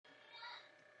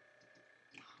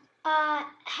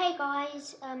Hey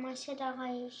guys, I said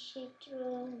I should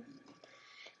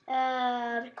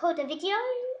record a video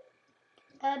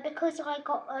because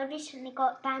I recently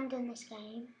got banned on this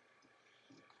game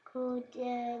called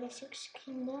the Six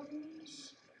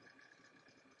Kingdoms,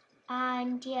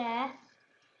 and yeah,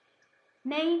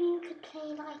 maybe you could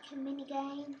play like a mini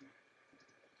game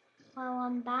while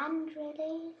I'm banned,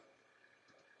 really.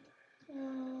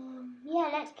 Yeah,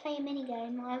 let's play a mini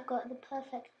game. I've got the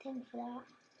perfect thing for that.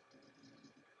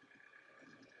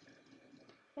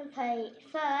 Okay,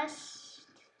 first,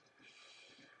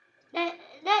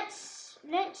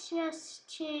 let's just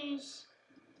choose.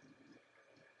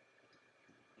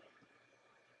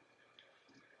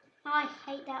 I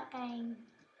hate that game.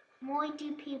 Why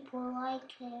do people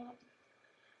like it?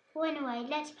 Well, anyway,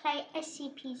 let's play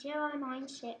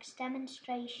SCP-096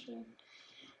 demonstration.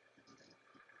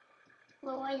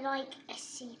 Well, I like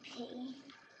SCP.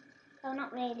 Well,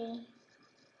 not really.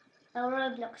 Well,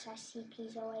 ROBLOX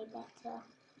SCPs are way better.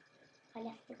 I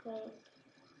left the group.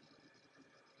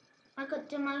 I got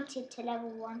demoted to level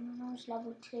 1 when I was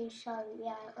level 2, so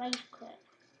yeah, rage quit.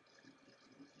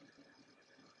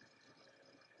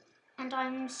 And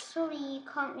I'm sorry you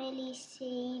can't really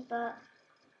see, but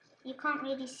you can't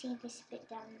really see this bit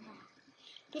down there.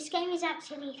 This game is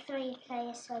actually 3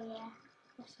 players, so yeah,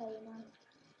 just so you know.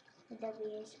 The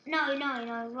W is. No,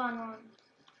 run.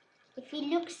 If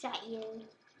he looks at you,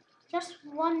 just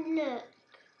one look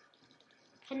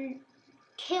can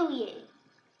kill you.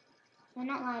 They're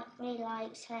not like really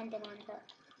like Slenderman, but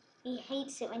he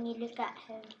hates it when you look at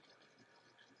him.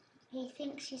 He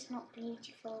thinks he's not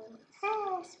beautiful,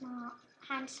 smart,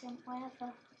 handsome,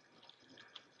 whatever.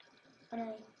 Oh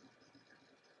no.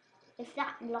 If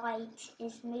that light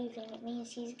is moving, it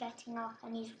means he's getting up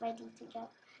and he's ready to go.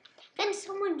 Can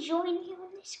someone join me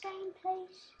on this game,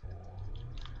 please?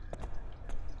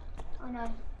 Oh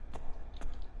no.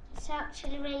 It's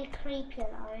actually really creepy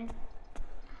though.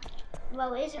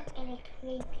 Well, it isn't really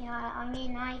creepy. I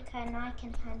mean, I can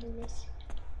handle this.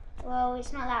 Well,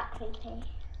 it's not that creepy.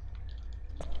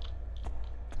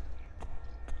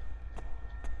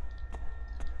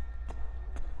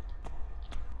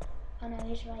 Oh no,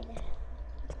 he's right there.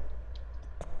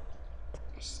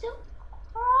 Stop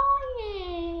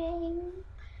crying.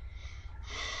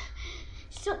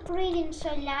 Stop breathing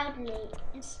so loudly.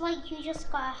 It's like you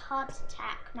just got a heart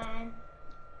attack, man.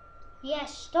 Yeah,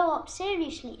 stop.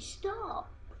 Seriously, stop.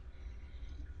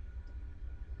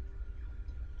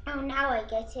 Oh, now I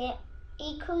get it.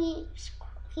 He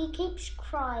keeps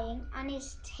crying and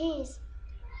his tears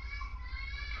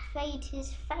fade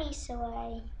his face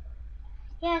away.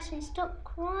 Yes, and stop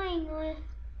crying or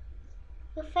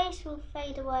your face will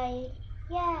fade away.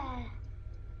 Yeah.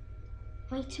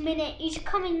 Wait a minute, he's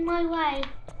coming my way.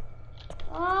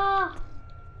 Oh.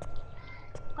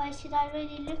 Why should I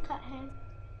really look at him?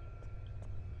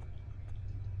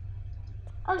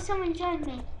 Oh, someone joined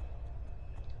me.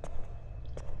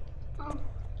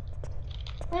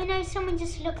 Oh no, someone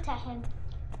just looked at him.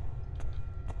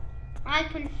 I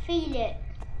can feel it.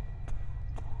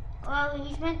 Well,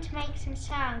 he's meant to make some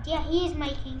sound. Yeah, he is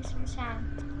making some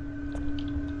sound.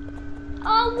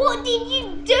 Oh, what did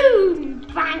you do,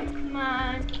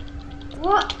 Bankman?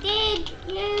 What did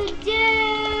you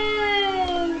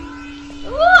do?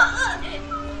 What?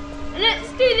 Let's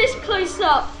do this close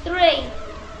up. 3,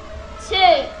 2,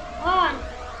 1.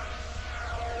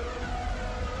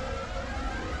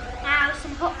 Ow,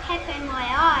 some hot pepper in my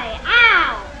eye.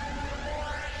 Ow!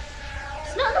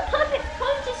 It's not the perfect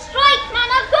point to strike, man.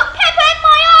 I've got pepper in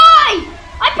my eye!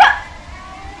 I've got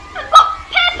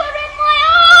pepper in my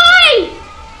eye!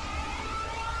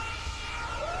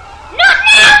 Not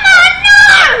now, man,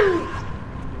 no!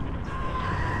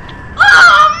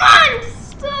 Oh, man,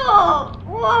 stop!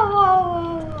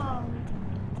 Whoa.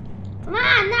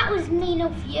 Man, that was mean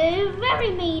of you.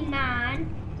 Very mean, man.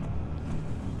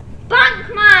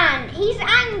 Bankman, he's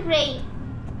angry.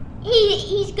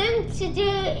 He's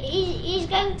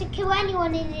going to kill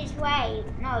anyone in his way.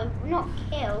 No, not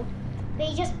kill. But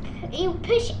he'll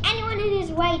push anyone in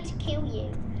his way to kill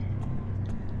you.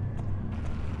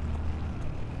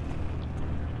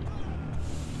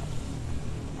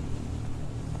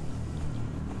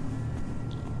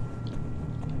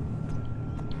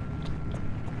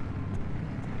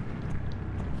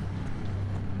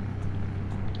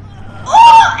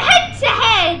 Oh, head to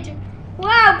head!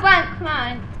 Wow,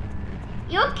 Bankman.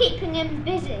 You're keeping him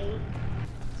busy.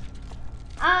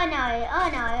 Oh no.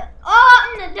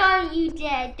 Oh no, don't you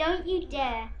dare. Don't you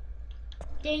dare.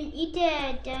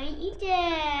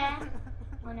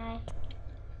 Oh no.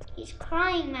 He's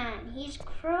crying, man. He's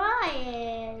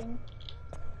crying.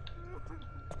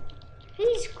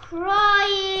 He's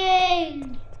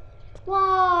crying.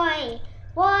 Why?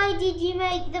 Why did you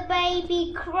make the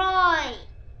baby cry?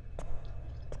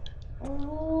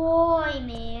 Why,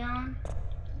 man?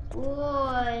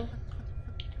 Why?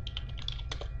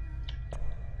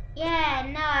 Yeah,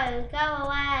 no, go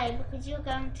away because you're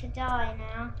going to die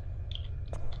now.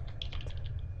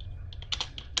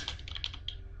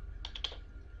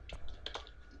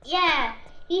 Yeah,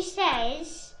 he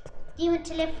says, do you want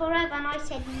to live forever? And I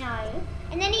said no.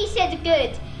 And then he said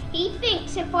good. He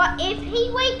thinks if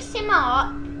he wakes him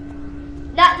up,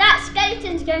 that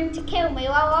skeleton's going to kill me.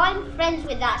 Well, I'm friends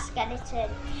with that skeleton.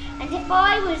 And if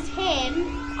I was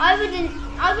him, I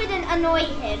wouldn't annoy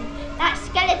him. That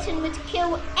skeleton would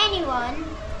kill anyone.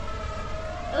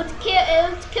 It would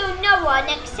kill no one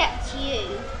except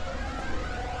you.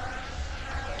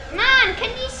 Man,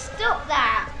 can you stop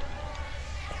that?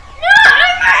 No!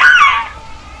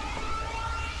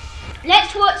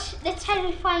 Let's watch the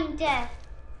terrifying death.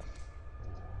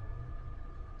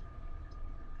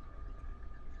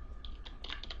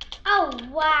 Oh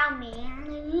wow,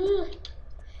 man.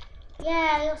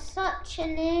 Yeah, you're such a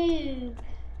noob.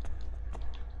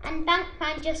 And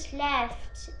Bankman just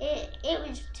left. It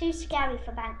was too scary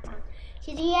for Bankman.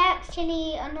 Did he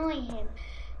actually annoy him?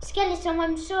 Skeleton,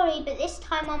 I'm sorry, but this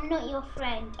time I'm not your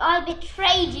friend. I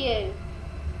betrayed you.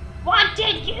 What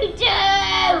did you do?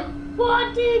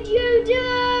 What did you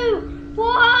do?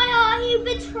 Why are you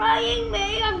betraying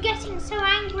me? I'm getting so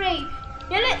angry.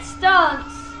 Yeah, let's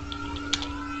dance.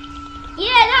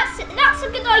 Yeah, that's a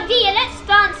good idea. Let's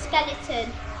dance,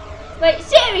 skeleton. Wait,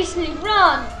 seriously,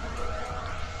 run.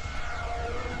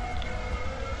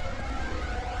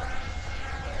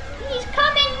 He's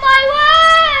coming my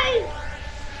way.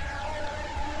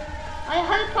 I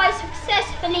hope I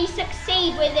successfully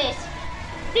succeed with this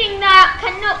thing that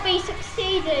cannot be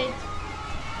succeeded.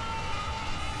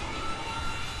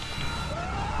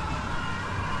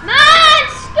 Man,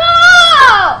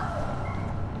 stop!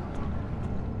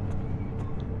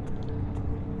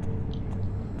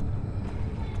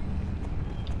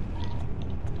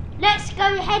 Let's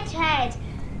go head to head.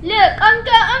 Look, I'm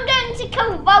going to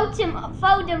kill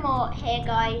Voldemort here,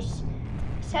 guys.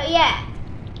 So yeah.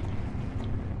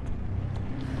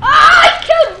 Oh, I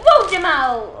killed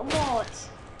Voldemort!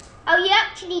 Oh, you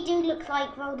actually do look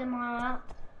like Voldemort.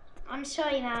 I'm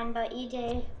sorry, man, but you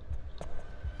do.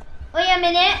 Wait a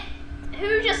minute.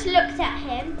 Who just looked at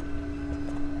him?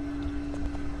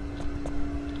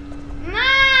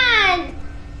 Man!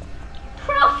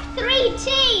 Prof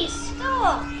 3T,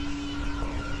 stop!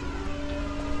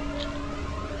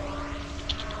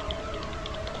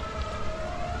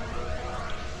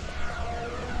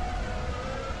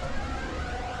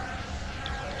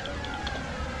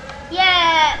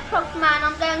 Yeah, Prof Man,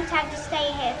 I'm going to have to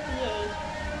stay here for you.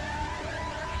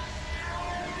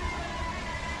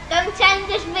 Going to end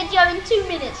this video in 2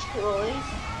 minutes, boys.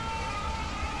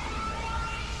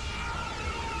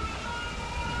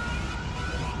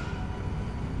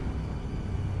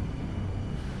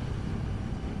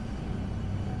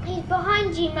 He's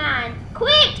behind you, man.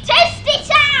 Quick, test it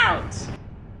out!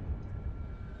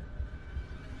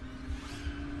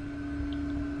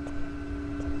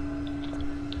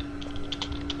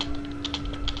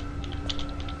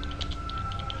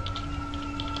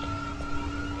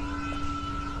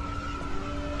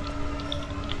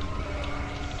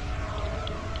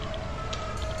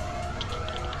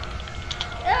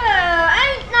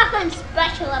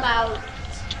 Special about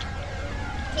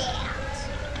that.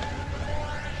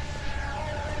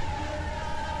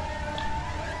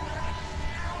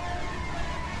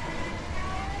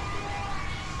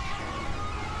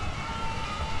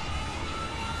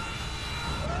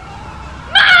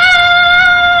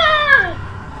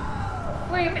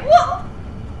 Wait a minute, what?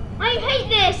 I hate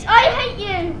this, I hate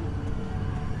you.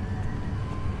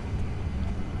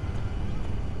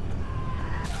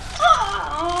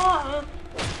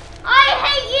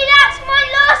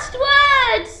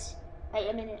 Wait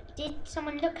a minute, did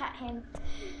someone look at him?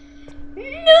 No!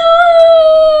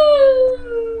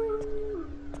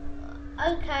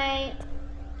 Okay.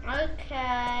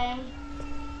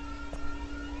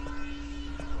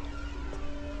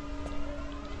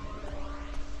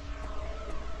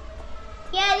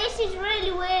 Yeah, this is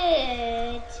really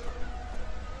weird.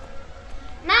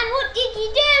 Man, what did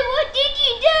you do? What did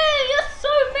you do? You're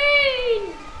so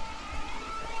mean!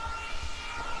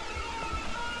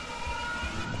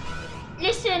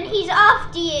 Listen, he's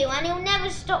after you and he'll never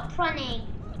stop running.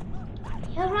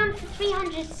 He'll run for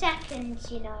 300 seconds,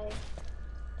 you know.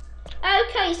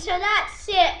 Okay, so that's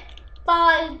it.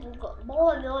 Bye.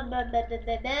 Bye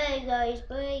guys.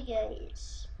 Bye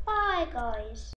guys. Bye guys.